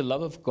see the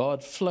love of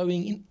God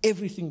flowing in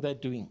everything they're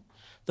doing.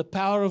 The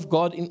power of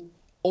God in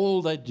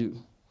all they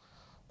do.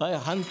 They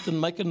hunt and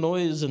make a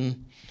noise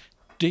and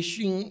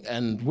dishing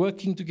and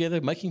working together,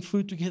 making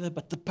food together,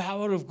 but the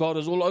power of God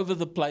is all over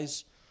the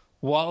place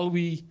while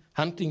we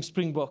hunting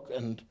springbok.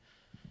 And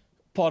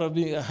part of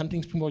being a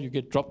hunting springbok, you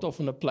get dropped off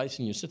in a place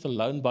and you sit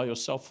alone by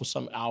yourself for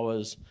some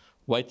hours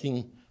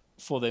waiting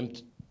for them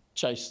to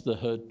chase the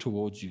herd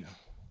towards you.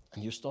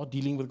 And you start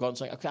dealing with God and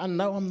saying, okay, I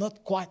know I'm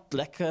not quite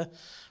lekker.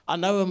 I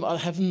know I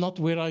have not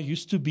where I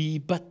used to be,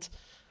 but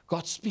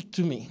God, speak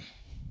to me.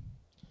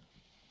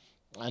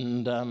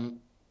 And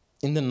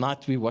in the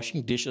night, we're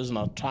washing dishes, and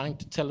I'm trying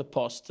to tell a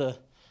pastor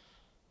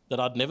that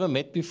I'd never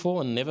met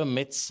before and never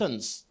met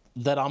since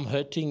that I'm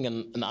hurting,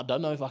 and I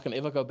don't know if I can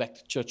ever go back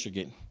to church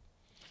again.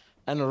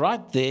 And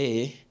right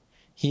there,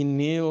 he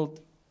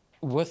kneeled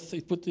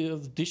he put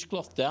the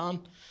dishcloth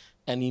down,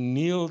 and he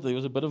kneeled. There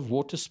was a bit of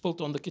water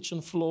spilt on the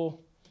kitchen floor.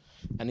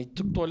 And he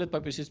took toilet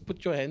paper. He says,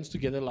 put your hands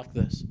together like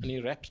this. And he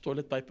wraps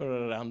toilet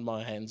paper around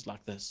my hands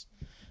like this.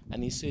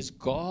 And he says,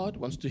 God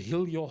wants to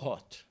heal your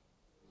heart.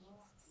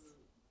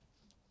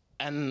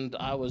 And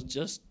I was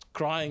just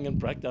crying and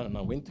breakdown. And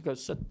I went to go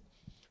sit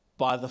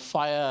by the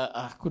fire.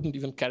 I couldn't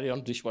even carry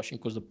on dishwashing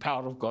because the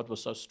power of God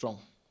was so strong.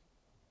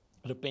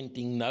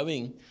 Repenting,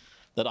 knowing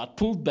that I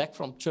pulled back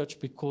from church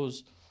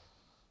because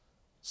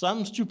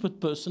some stupid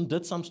person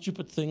did some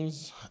stupid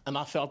things. And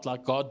I felt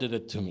like God did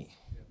it to me.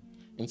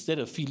 Instead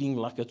of feeling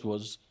like it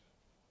was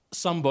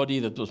somebody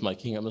that was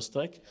making a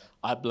mistake,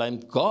 I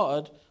blamed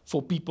God for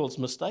people's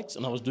mistakes,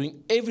 and I was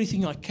doing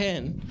everything I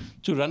can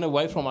to run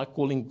away from my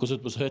calling because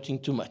it was hurting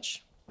too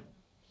much.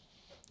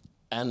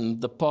 And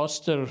the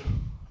pastor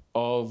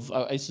of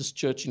Oasis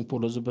Church in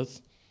Port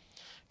Elizabeth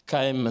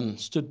came and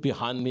stood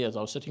behind me as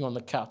I was sitting on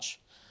the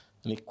couch,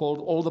 and he called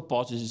all the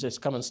pastors. He says,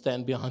 come and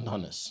stand behind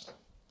Hannes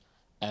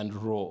and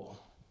roar.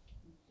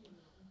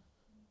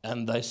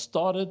 And they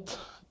started,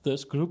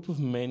 this group of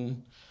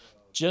men,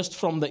 just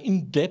from the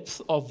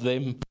in-depth of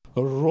them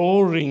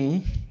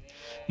roaring,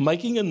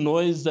 making a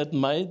noise that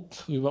made,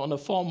 we were on a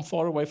farm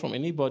far away from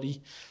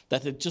anybody,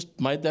 that it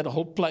just made that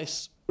whole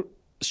place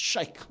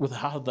shake with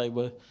how they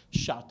were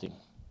shouting.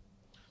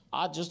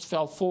 I just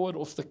fell forward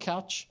off the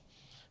couch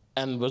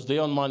and was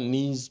there on my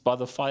knees by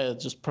the fire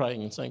just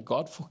praying and saying,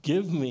 God,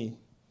 forgive me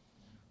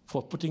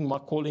for putting my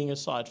calling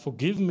aside.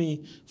 Forgive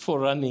me for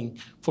running.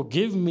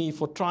 Forgive me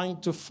for trying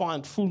to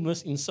find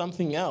fullness in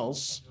something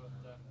else.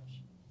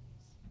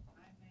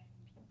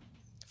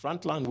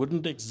 Frontline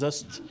wouldn't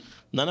exist.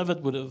 None of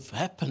it would have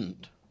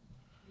happened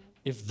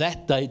if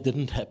that day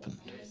didn't happen.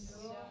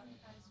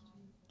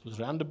 It was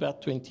around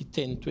about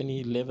 2010,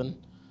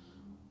 2011.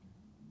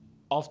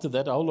 After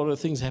that, a whole lot of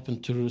things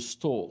happened to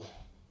restore.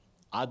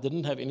 I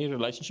didn't have any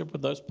relationship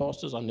with those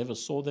pastors. I never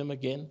saw them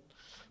again.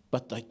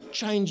 But they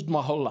changed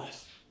my whole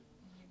life.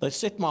 They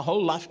set my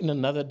whole life in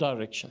another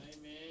direction.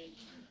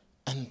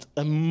 And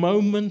a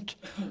moment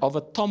of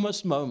a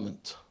Thomas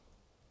moment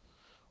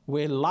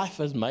where life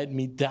has made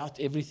me doubt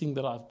everything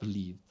that I've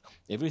believed.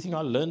 Everything I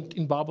learned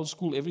in Bible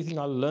school, everything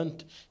I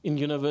learned in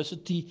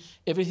university,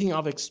 everything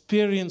I've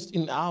experienced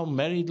in our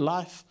married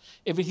life,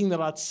 everything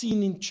that I'd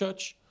seen in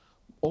church,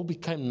 all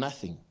became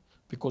nothing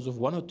because of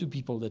one or two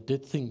people that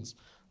did things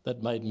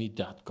that made me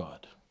doubt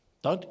God.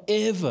 Don't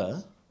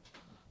ever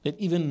let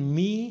even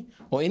me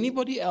or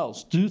anybody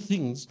else do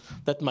things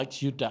that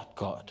makes you doubt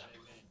God.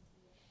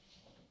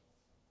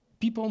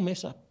 People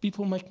mess up.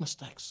 People make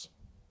mistakes.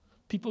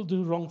 People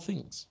do wrong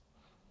things.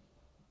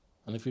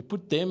 And if we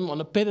put them on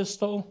a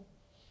pedestal,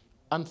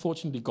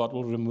 unfortunately, God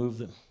will remove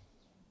them.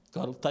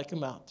 God will take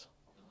them out.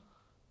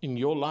 In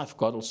your life,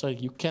 God will say,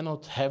 you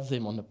cannot have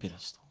them on a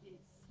pedestal.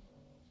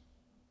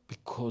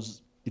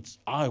 Because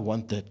I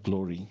want that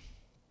glory.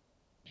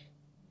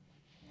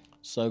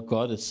 So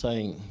God is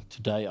saying,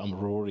 today I'm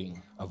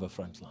roaring over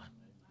Frontline.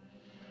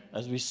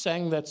 As we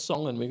sang that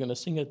song, and we're going to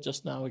sing it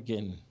just now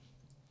again,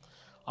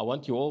 I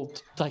want you all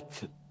to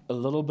take a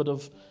little bit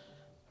of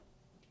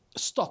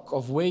stock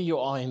of where you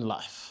are in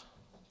life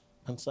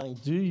and saying,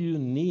 do you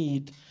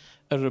need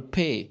a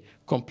repair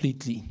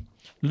completely?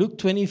 Luke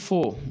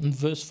 24 and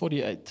verse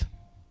 48.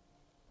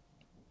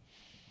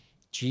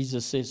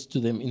 Jesus says to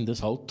them in this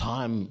whole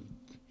time,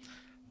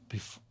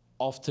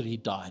 after he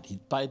died,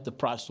 he'd paid the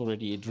price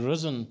already, he'd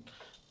risen,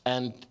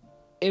 and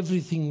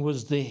everything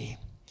was there.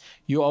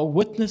 You are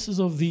witnesses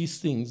of these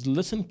things.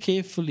 Listen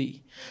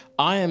carefully.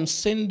 I am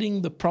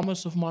sending the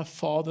promise of my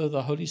Father,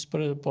 the Holy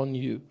Spirit, upon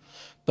you,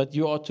 but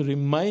you are to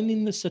remain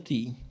in the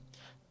city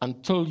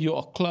until you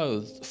are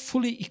clothed,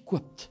 fully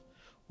equipped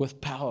with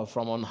power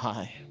from on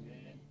high.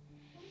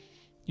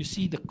 You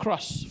see, the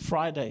cross,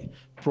 Friday,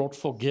 brought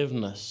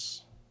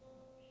forgiveness.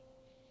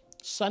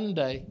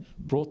 Sunday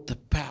brought the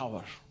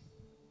power.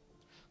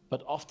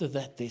 But after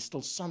that, there's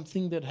still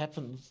something that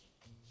happens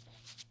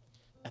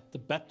at the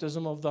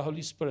baptism of the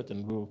Holy Spirit,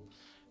 and we'll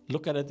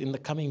look at it in the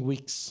coming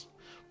weeks,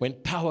 when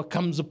power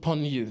comes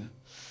upon you.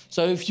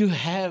 So if you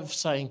have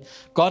saying,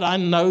 God, I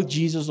know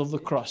Jesus of the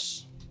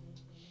cross.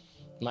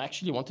 And I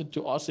actually wanted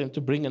to ask them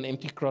to bring an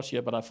empty cross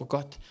here, but I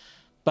forgot.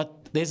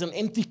 But there's an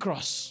empty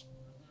cross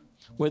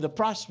where the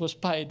price was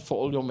paid for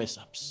all your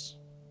mess-ups.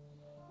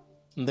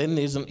 And then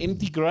there's an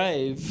empty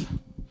grave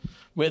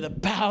where the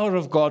power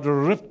of God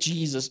ripped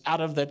Jesus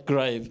out of that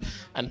grave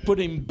and put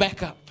him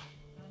back up.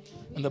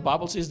 And the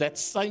Bible says that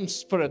same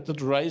Spirit that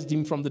raised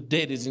him from the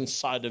dead is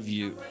inside of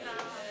you.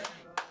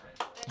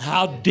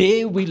 How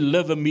dare we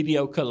live a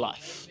mediocre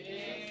life?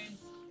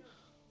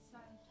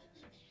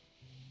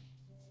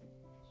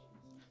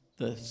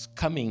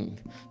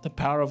 The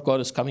power of God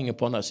is coming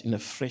upon us in a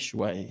fresh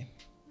way.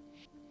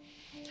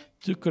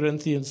 2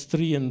 Corinthians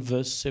 3 and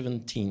verse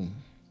 17.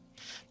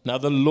 Now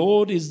the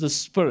Lord is the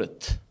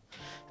Spirit,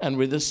 and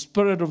where the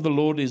Spirit of the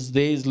Lord is,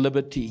 there is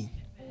liberty.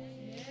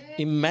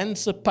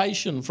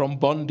 Emancipation from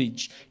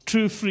bondage,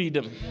 true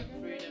freedom.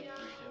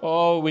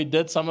 Oh, we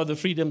did some of the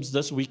freedoms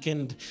this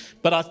weekend.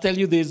 But I tell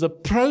you, there's a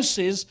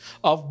process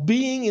of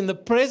being in the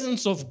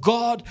presence of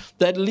God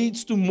that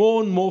leads to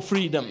more and more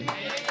freedom.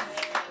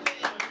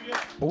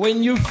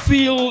 When you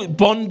feel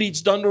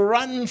bondage, don't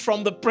run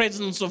from the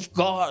presence of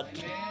God.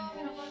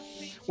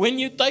 When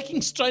you're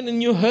taking strain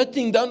and you're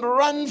hurting, don't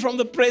run from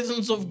the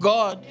presence of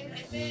God.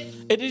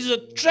 It is a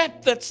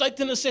trap that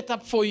Satan has set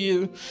up for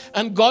you.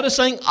 And God is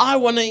saying, I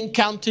want to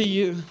encounter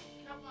you.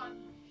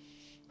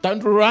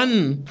 Don't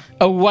run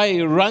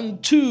away, run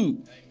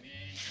to.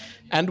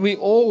 And we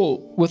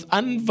all, with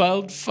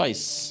unveiled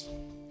face,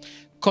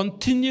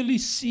 continually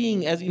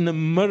seeing as in a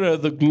mirror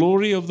the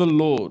glory of the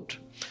Lord,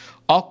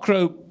 are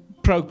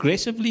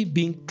progressively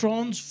being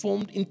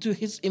transformed into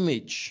his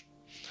image,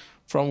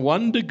 from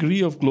one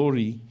degree of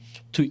glory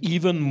to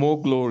even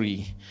more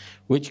glory,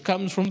 which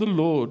comes from the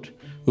Lord,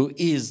 who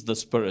is the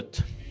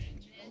Spirit.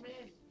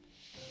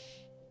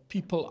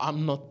 People,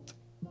 I'm not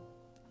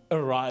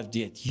arrived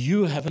yet.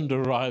 You haven't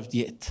arrived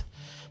yet.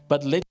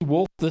 But let's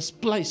walk this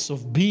place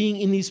of being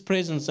in his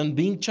presence and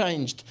being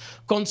changed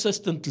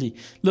consistently,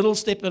 little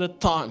step at a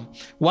time,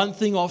 one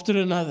thing after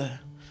another.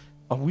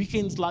 On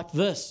weekends like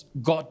this,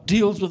 God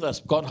deals with us.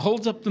 God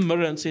holds up the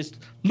mirror and says,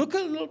 look a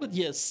little bit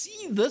here.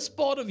 See this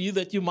part of you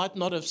that you might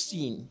not have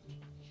seen.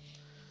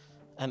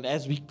 And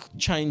as we're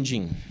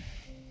changing,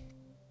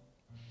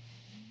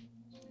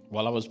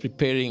 while I was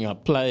preparing, I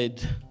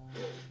played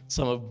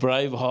some of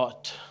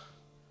Braveheart,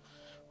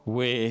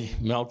 where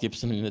Mel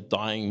Gibson, in a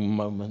dying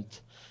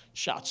moment,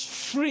 shouts,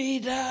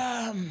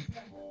 freedom!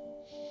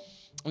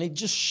 And he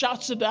just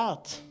shouts it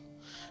out.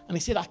 And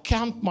he said, I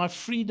count my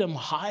freedom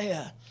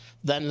higher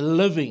than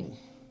living.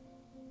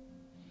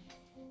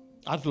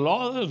 I'd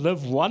rather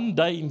live one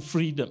day in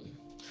freedom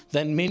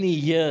than many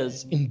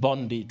years in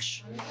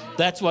bondage.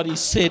 That's what he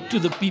said to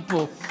the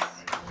people.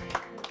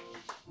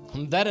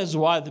 And that is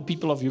why the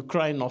people of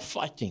Ukraine are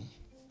fighting.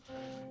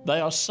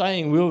 They are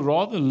saying, we'll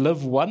rather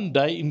live one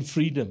day in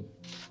freedom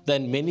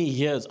than many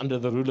years under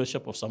the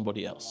rulership of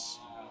somebody else.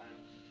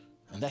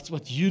 And that's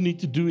what you need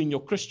to do in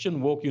your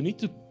Christian walk. You need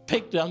to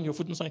peg down your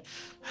foot and say,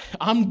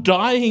 I'm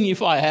dying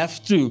if I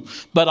have to,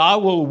 but I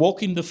will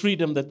walk in the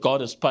freedom that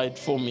God has paid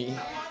for me.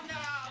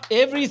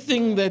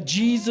 Everything that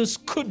Jesus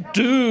could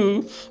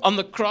do on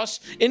the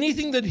cross,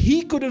 anything that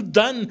he could have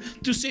done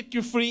to set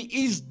you free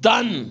is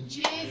done.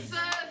 Jesus.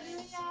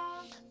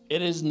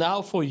 It is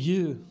now for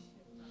you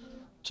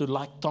to,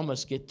 like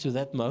Thomas, get to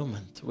that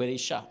moment where he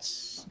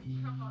shouts,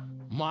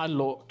 my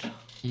Lord,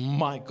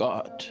 my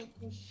God.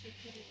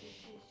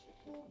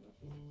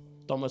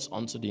 Thomas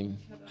answered him,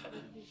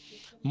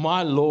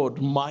 my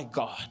Lord, my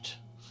God.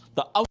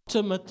 The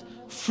ultimate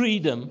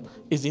freedom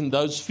is in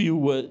those few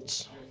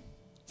words,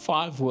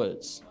 5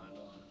 words.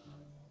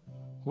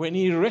 When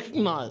he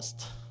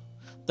recognized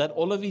that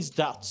all of his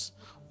doubts,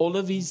 all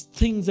of his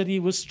things that he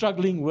was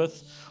struggling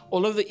with,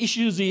 all of the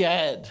issues he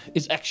had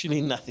is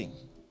actually nothing.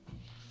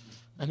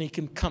 And he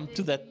can come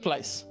to that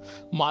place.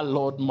 My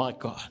Lord, my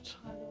God.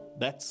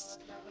 That's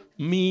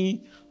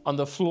me on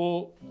the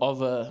floor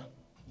of a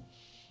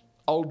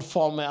old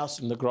farmhouse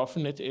in the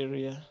Grafenet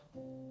area.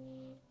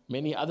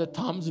 Many other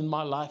times in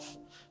my life,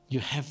 you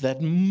have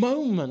that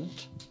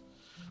moment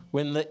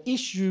when the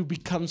issue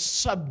becomes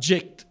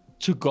subject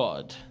to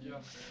God.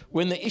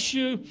 When the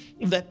issue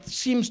that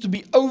seems to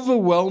be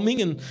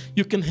overwhelming, and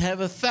you can have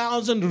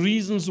 1,000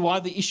 reasons why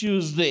the issue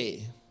is there.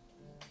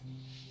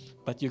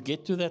 But you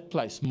get to that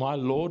place, my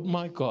Lord,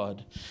 my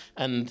God,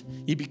 and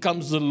he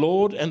becomes the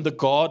Lord and the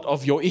God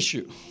of your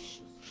issue.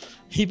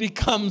 He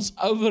becomes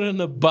over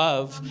and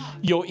above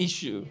your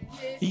issue.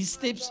 He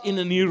steps in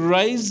and he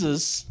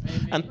raises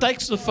and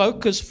takes the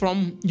focus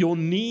from your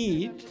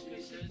need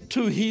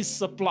to his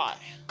supply.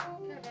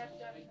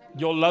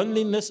 Your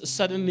loneliness is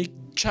suddenly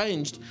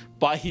changed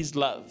by his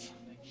love.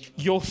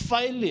 Your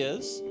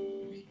failures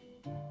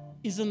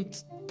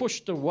isn't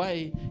pushed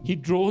away. He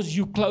draws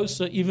you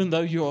closer even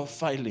though you are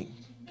failing.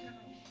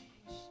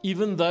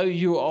 Even though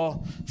you are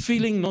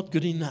feeling not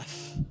good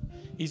enough.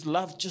 His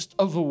love just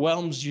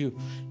overwhelms you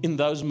in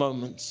those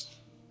moments.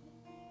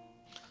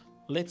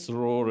 Let's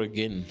roar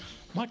again.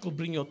 Michael,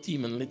 bring your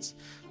team and let's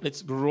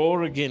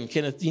roar again.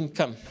 Kenneth Dean,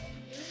 come.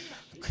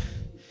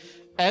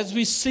 As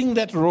we sing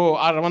that roar,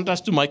 I want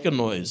us to make a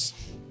noise.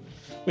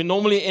 We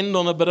normally end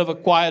on a bit of a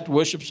quiet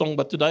worship song,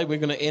 but today we're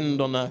going to end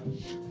on a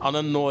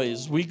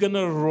noise. We're going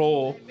to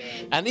roar,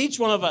 and each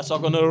one of us are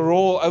going to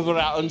roar over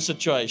our own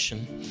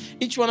situation.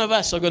 Each one of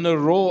us are going to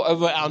roar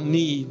over our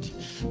need.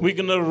 We're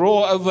going to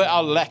roar over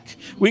our lack.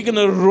 We're going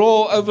to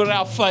roar over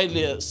our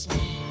failures.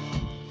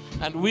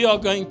 And we are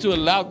going to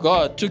allow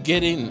God to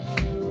get in.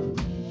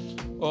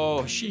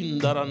 Oh,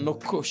 Shindara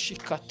Noko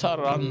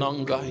Shikatara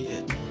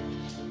Nangaye.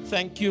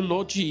 Thank you,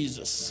 Lord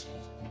Jesus.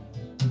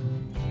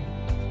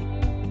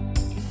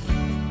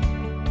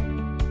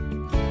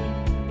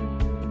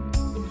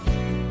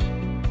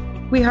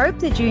 We hope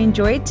that you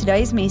enjoyed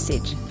today's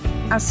message.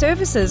 Our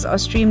services are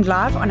streamed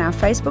live on our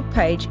Facebook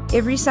page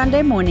every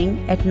Sunday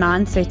morning at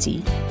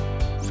 9:30.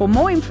 For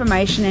more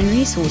information and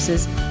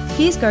resources,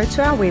 please go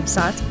to our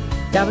website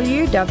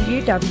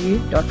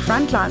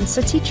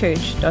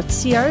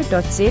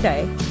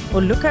www.frontlinecitychurch.co.za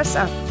or look us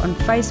up on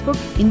Facebook,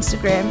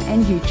 Instagram,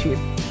 and YouTube.